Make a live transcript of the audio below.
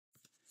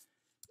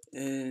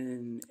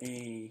in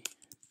a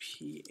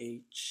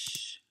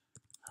pH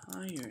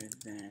higher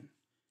than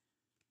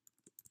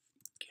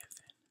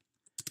given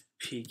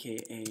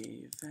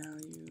pKa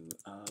value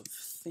of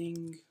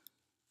thing,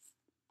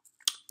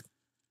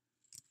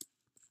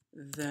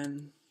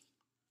 then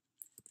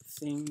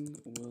thing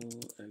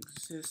will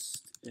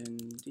exist in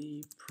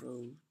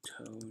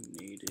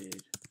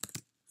deprotonated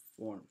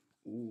form.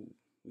 Ooh,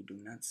 we do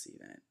not see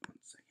that. 1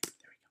 second.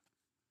 There we go.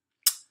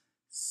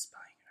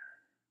 Spelling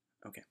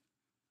error. Okay,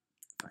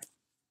 fine.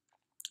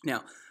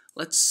 Now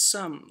let's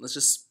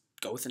just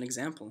go with an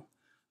example.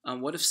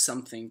 What if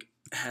something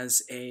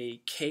has a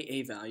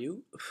Ka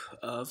value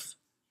of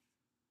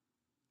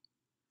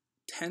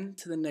 10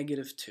 to the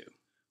negative 2,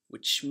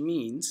 which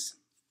means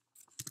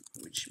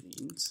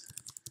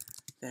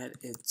that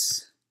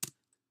its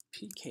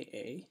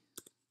pKa,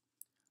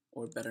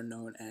 or better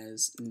known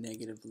as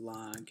negative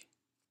log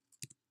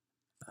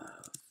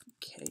of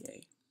Ka,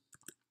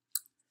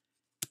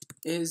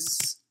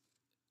 is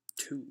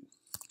 2.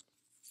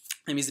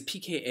 That means the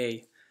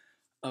pKa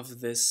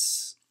of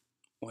this,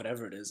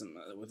 whatever it is,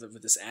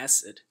 with this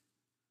acid,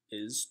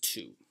 is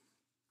 2.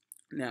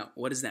 Now,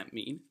 what does that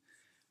mean?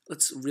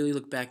 Let's really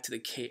look back to the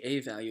Ka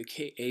value.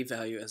 Ka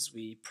value, as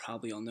we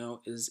probably all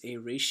know, is a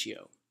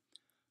ratio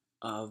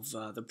of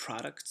the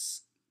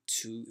products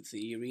to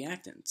the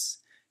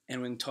reactants.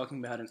 And when talking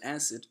about an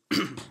acid,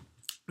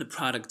 the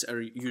products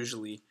are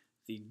usually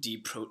the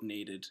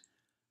deprotonated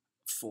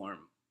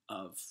form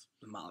of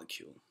the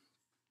molecule.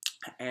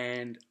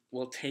 And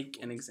we'll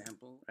take an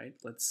example, right?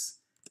 Let's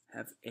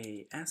have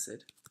a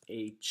acid,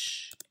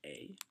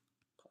 HA,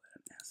 call that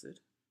an acid.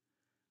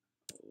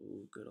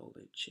 Oh, good old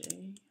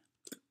HA.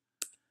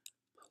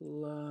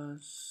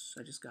 Plus,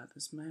 I just got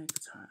this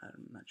max,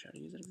 I'm not sure how to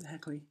use it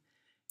exactly,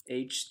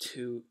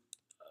 H2O,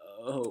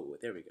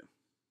 there we go.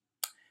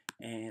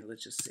 And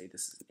let's just say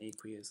this is an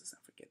aqueous, let's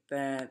not forget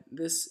that.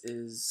 This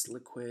is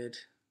liquid,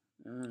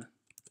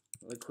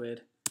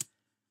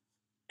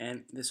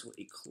 and this will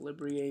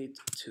equilibrate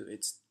to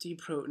its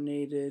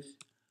deprotonated.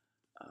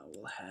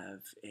 We'll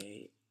have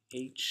a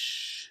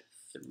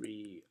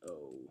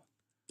H3O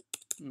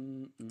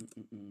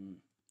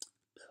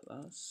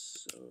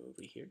plus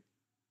over here,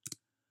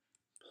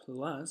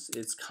 plus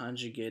its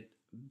conjugate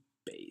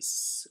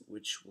base,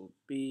 which will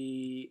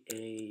be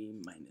a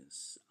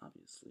minus,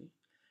 obviously.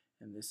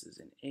 And this is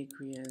an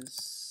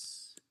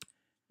aqueous,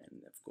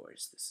 and of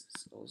course this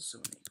is also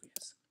an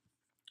aqueous.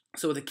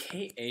 So what the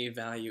Ka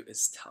value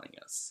is telling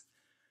us,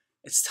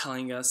 it's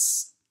telling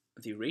us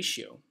the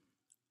ratio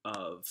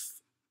of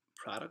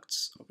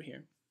products over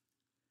here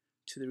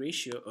to the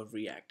ratio of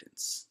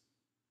reactants.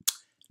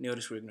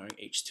 Notice we're ignoring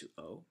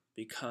H2O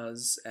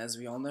because, as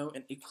we all know,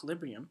 in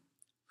equilibrium,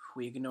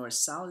 we ignore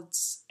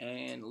solids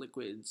and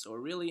liquids, or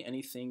really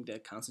anything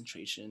that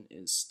concentration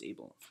is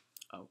stable.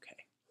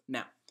 Okay,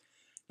 now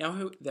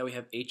that we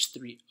have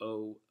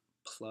H3O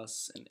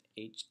plus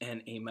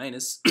and A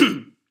minus,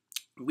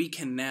 we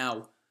can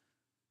now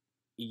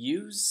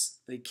use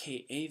the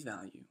Ka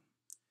value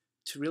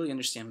to really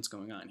understand what's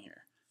going on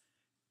here.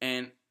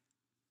 And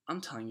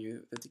I'm telling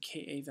you that the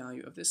Ka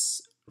value of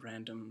this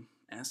random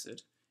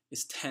acid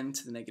is 10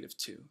 to the negative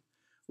 2,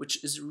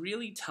 which is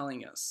really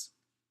telling us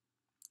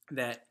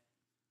that,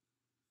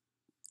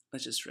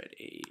 let's just write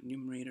a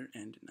numerator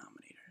and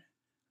denominator,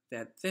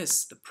 that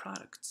this, the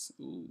products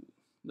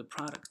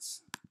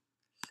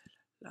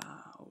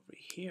over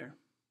here,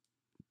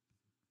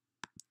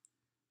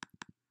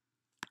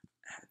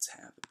 had to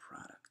have the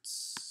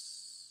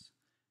products.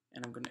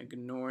 And I'm going to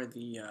ignore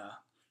the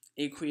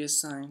aqueous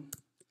sign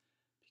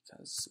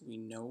because we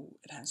know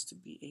it has to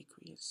be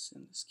aqueous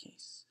in this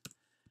case.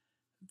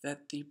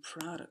 That the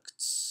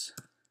products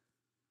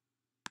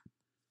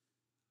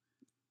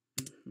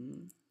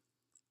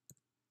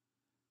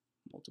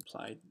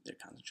multiplied their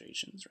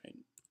concentrations, right?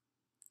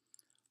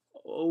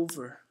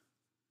 Over,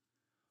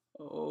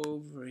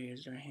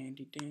 here's our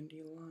handy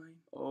dandy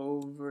line,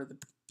 over the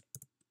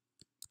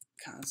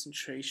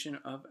concentration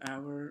of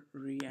our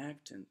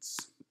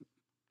reactants,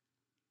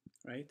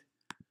 right,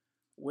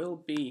 will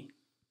be,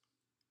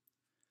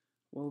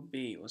 we'll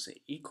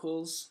say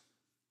equals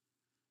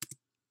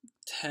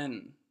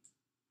 10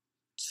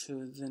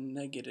 to the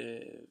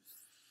negative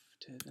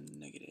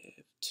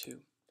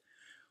 2,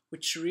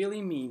 which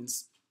really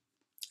means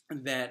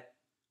that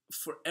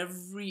for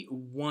every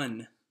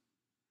 1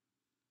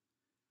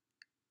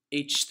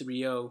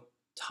 H3O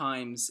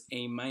times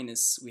A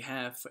minus we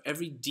have, for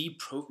every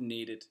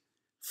deprotonated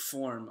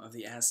form of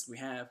the acid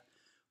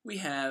we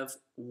have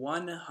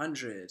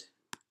 100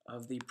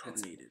 of the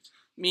protonated,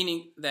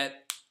 meaning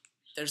that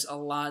there's a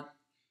lot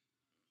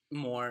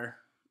more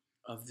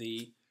of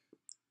the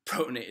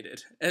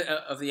protonated,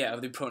 of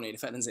the protonated,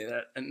 if I didn't say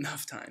that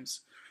enough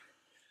times.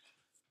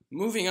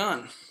 Moving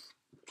on.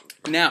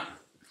 Now,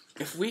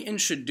 if we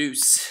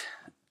introduce,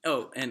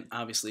 and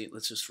obviously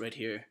let's just write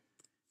here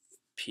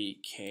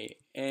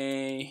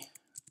pKa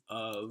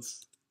of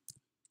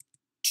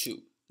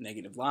 2,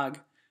 negative log.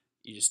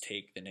 You just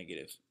take the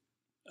negative,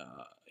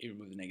 you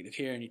remove the negative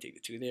here, and you take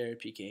the 2 there,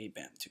 pKa,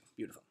 bam, 2.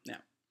 Beautiful. Now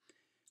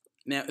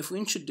Now, if we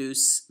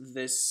introduce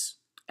this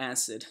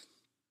acid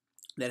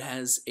that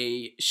has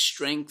a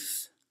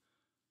strength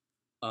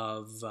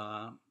of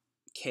Ka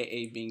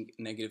being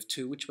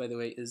 -2, which by the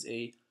way is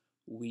a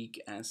weak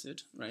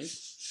acid, right?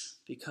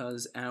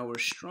 Because our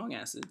strong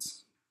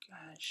acids,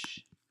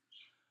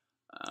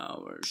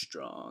 our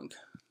strong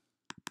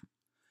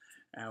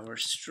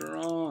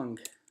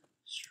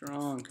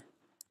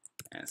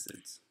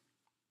acids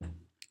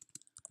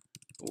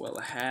will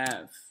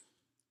have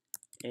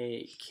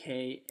a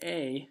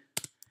Ka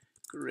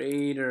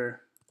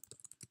greater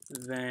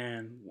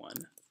than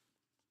 1.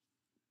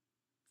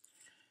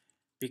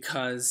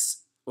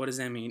 Because what does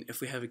that mean? If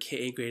we have a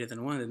Ka greater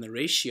than 1, then the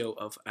ratio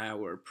of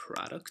our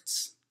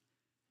products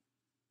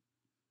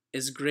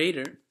is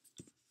greater.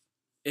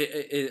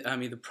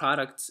 The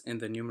product in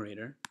the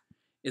numerator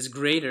is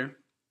greater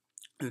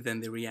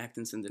than the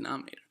reactants in the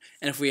denominator.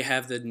 And if we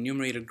have the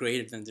numerator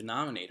greater than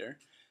denominator,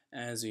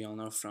 as we all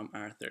know from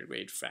our 3rd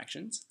grade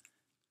fractions,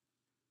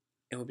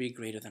 it will be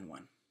greater than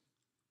 1.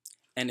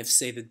 And if,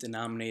 say, the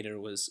denominator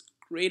was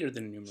greater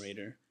than the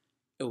numerator,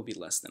 it will be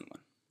less than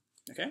 1.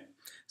 Okay?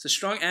 So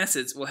strong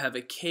acids will have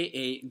a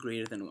Ka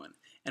greater than 1.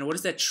 And what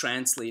does that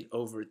translate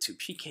over to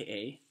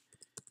pKa?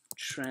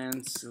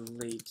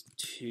 Translate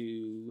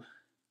to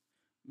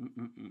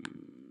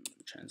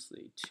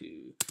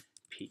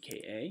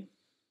pKa.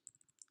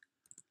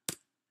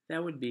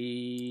 That would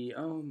be,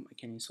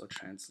 can you still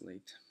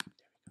translate?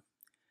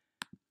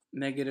 There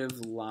we go.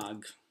 Negative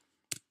log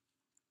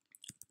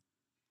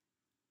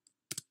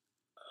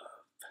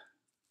of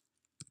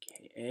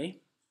Ka,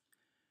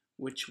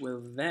 which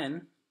will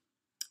then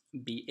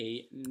be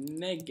a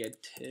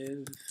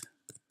negative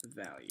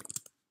value.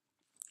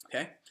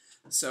 Okay?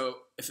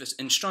 So if it's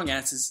in strong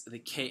acids, the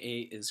Ka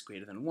is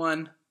greater than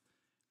 1,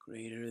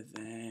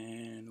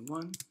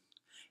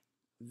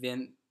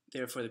 then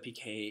therefore the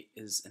pKa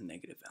is a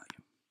negative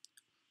value.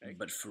 Right?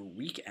 But for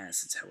weak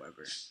acids,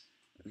 however,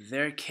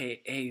 their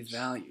Ka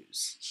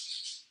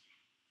values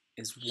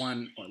is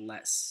 1 or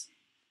less,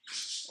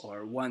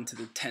 or 1 to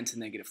the 10 to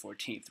the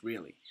 -14th,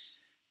 really.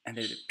 And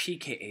then the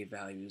pKa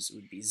values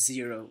would be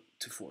 0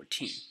 to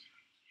 14.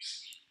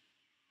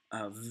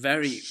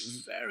 Very,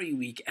 very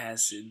weak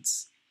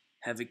acids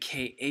have a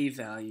Ka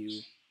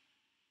value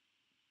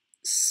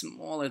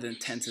smaller than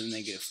 10 to the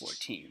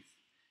 -14th.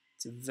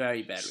 It's a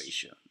very bad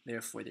ratio.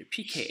 Therefore, their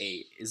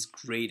pKa is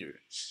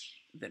greater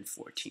than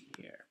 14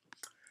 here.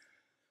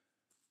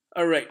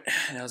 All right,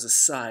 that was a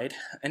side.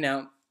 And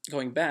now,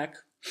 going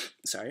back,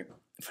 sorry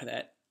for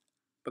that,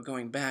 but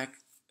going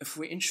back, if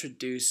we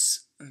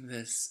introduce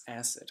this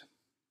acid,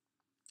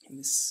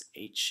 this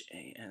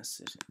HA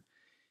acid,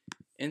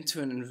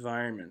 into an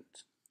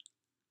environment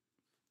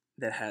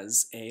that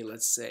has a,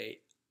 let's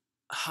say,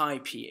 high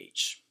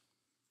pH,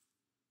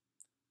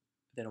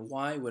 then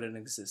why would it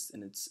exist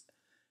in its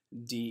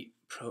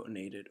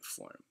deprotonated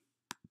form?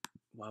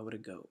 Why would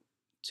it go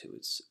to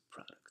its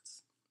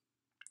products?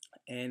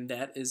 And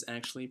that is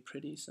actually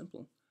pretty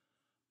simple.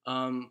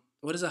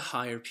 What does a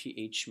higher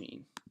pH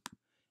mean?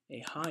 A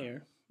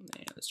higher,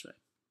 yeah, that's right.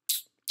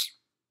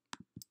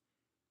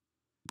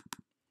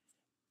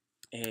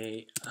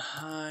 A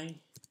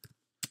high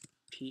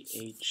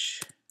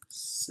pH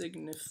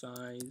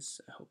signifies,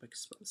 I hope I can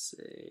spell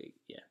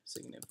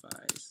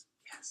signifies,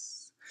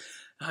 yes.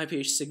 A high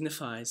pH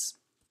signifies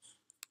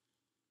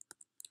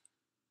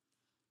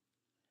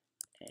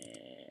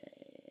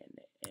an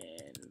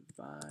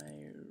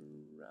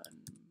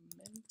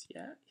environment,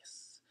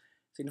 yes.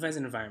 Signifies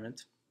an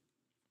environment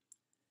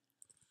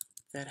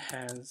that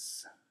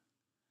has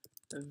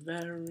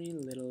very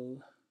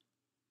little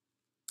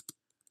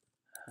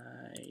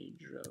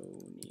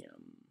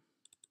hydronium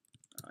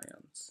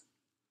ions,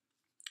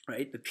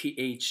 right? The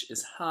pH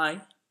is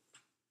high,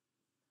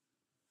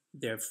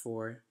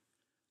 therefore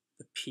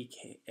the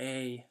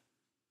pKa,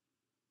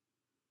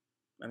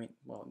 not the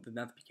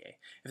pKa,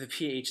 if the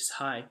pH is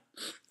high,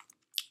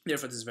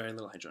 therefore there's very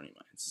little hydronium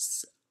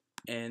ions.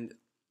 And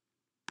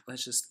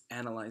let's just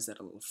analyze that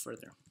a little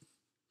further.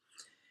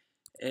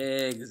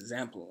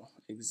 Example.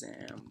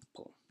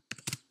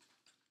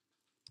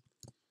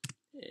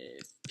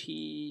 If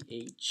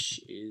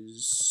pH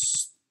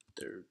is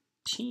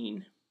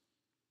 13,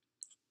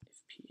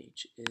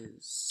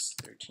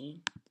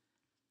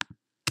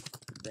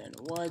 then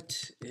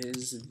what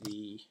is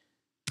the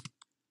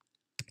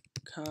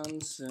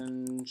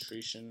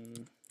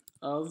concentration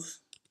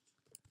of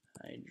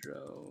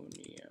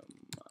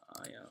hydronium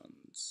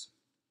ions?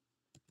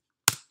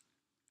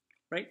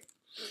 Right?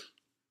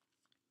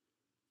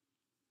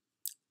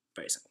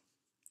 Very simple.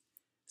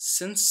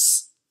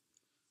 Since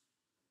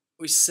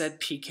we said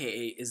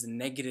pKa is the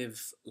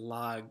negative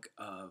log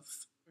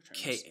of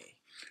Ka,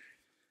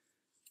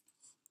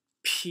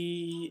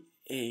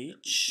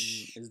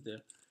 pH is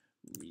the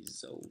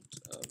result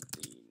of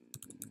the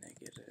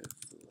negative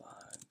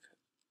log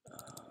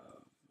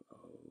of,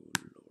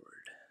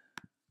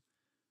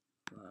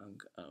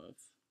 log of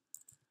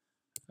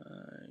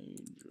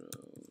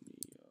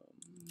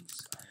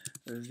hydroniums.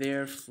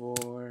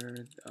 Therefore,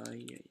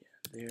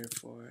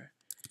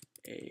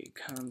 a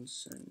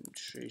concentration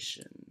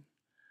concentration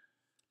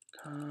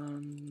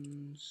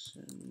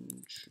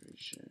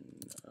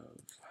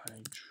of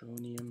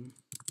hydronium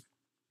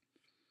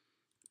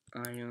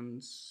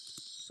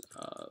ions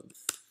of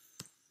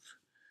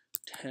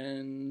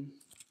 10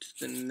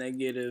 to the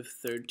negative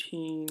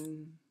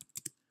 13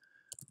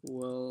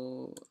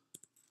 will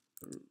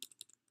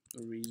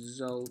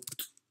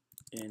result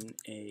in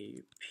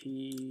a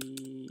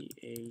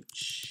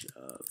pH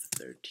of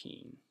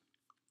 13.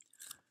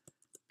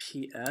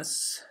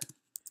 PS,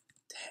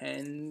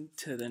 10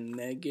 to the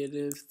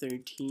negative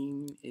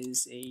 13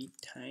 is a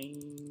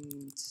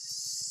tiny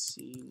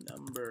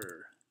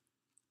number.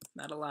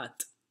 Not a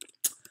lot.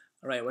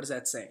 All right, what does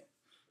that say?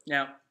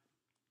 Now,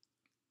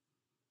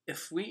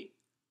 if we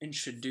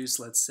introduce,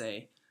 let's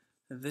say,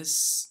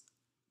 this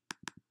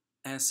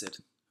acid,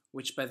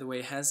 which, by the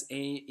way, has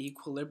a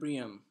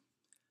equilibrium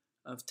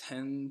of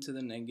 10 to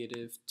the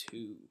negative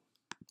 2.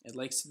 It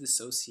likes to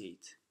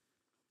dissociate.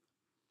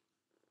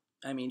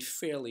 I mean,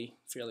 fairly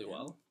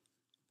well.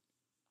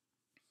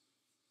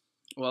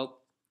 Well,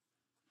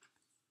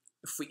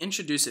 if we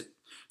introduce it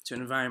to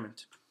an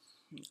environment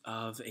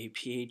of a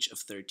pH of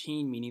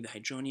 13, meaning the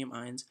hydronium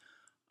ions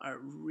are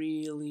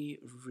really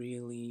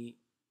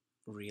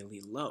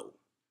low.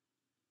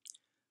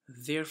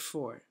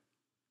 Therefore,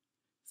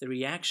 the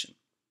reaction,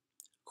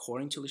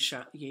 according to Le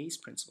Chatelier's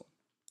principle,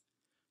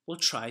 will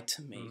try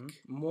to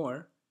make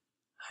more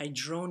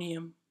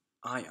hydronium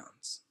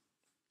ions,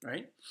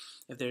 right?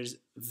 If there's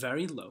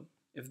very low,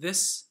 if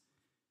this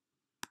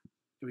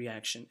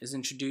reaction is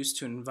introduced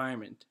to an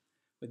environment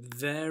with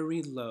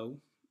very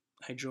low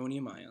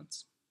hydronium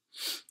ions,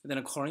 then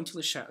according to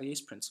Le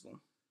Chatelier's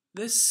principle,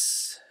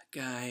 this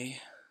guy,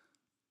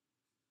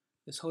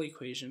 this whole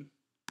equation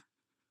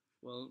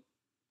will,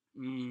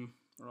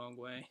 wrong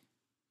way,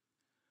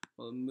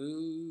 will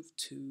move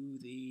to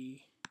the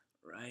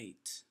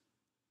right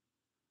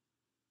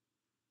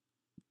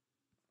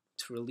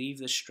to relieve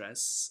the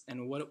stress.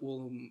 And what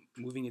will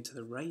moving it to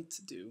the right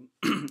do,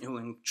 it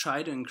will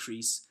try to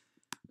increase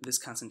this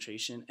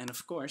concentration, and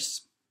of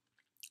course,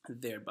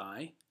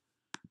 thereby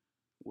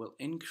will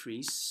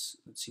increase,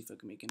 let's see if I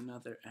can make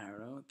another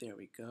arrow, there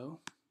we go,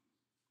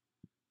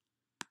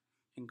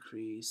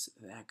 increase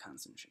that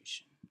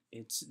concentration.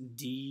 It's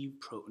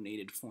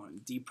deprotonated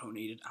form.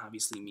 Deprotonated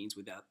obviously means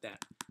without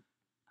that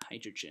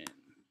hydrogen.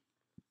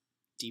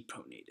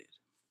 Deprotonated,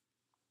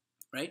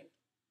 right?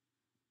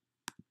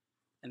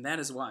 And that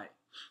is why,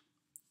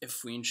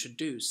 if we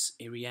introduce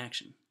a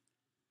reaction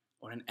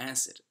or an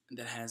acid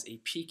that has a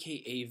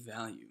pKa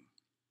value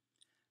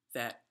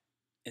that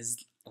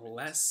is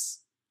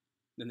less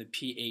than the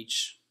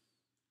pH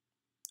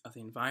of the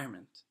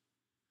environment,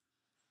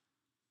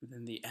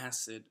 then the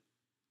acid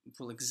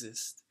will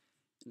exist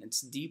in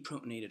its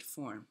deprotonated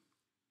form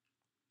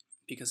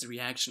because the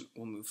reaction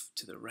will move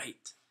to the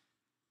right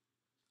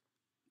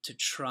to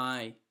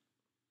try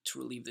to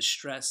relieve the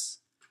stress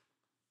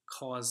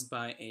caused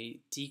by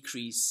a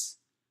decrease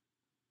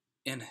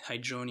in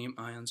hydronium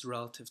ions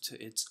relative to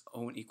its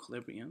own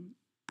equilibrium,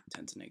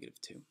 10 to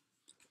negative 2,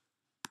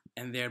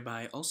 and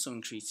thereby also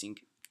increasing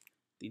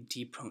the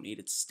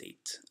deprotonated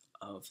state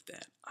of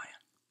that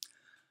ion.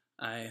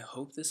 I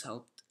hope this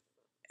helped,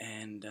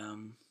 and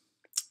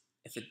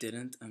if it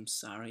didn't, I'm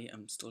sorry,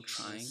 I'm still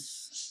trying,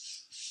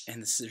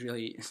 and this is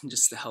really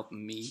just to help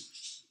me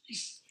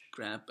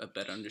grab a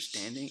better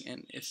understanding,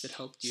 and if it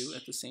helped you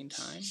at the same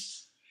time,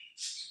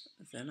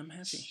 then I'm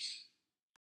happy.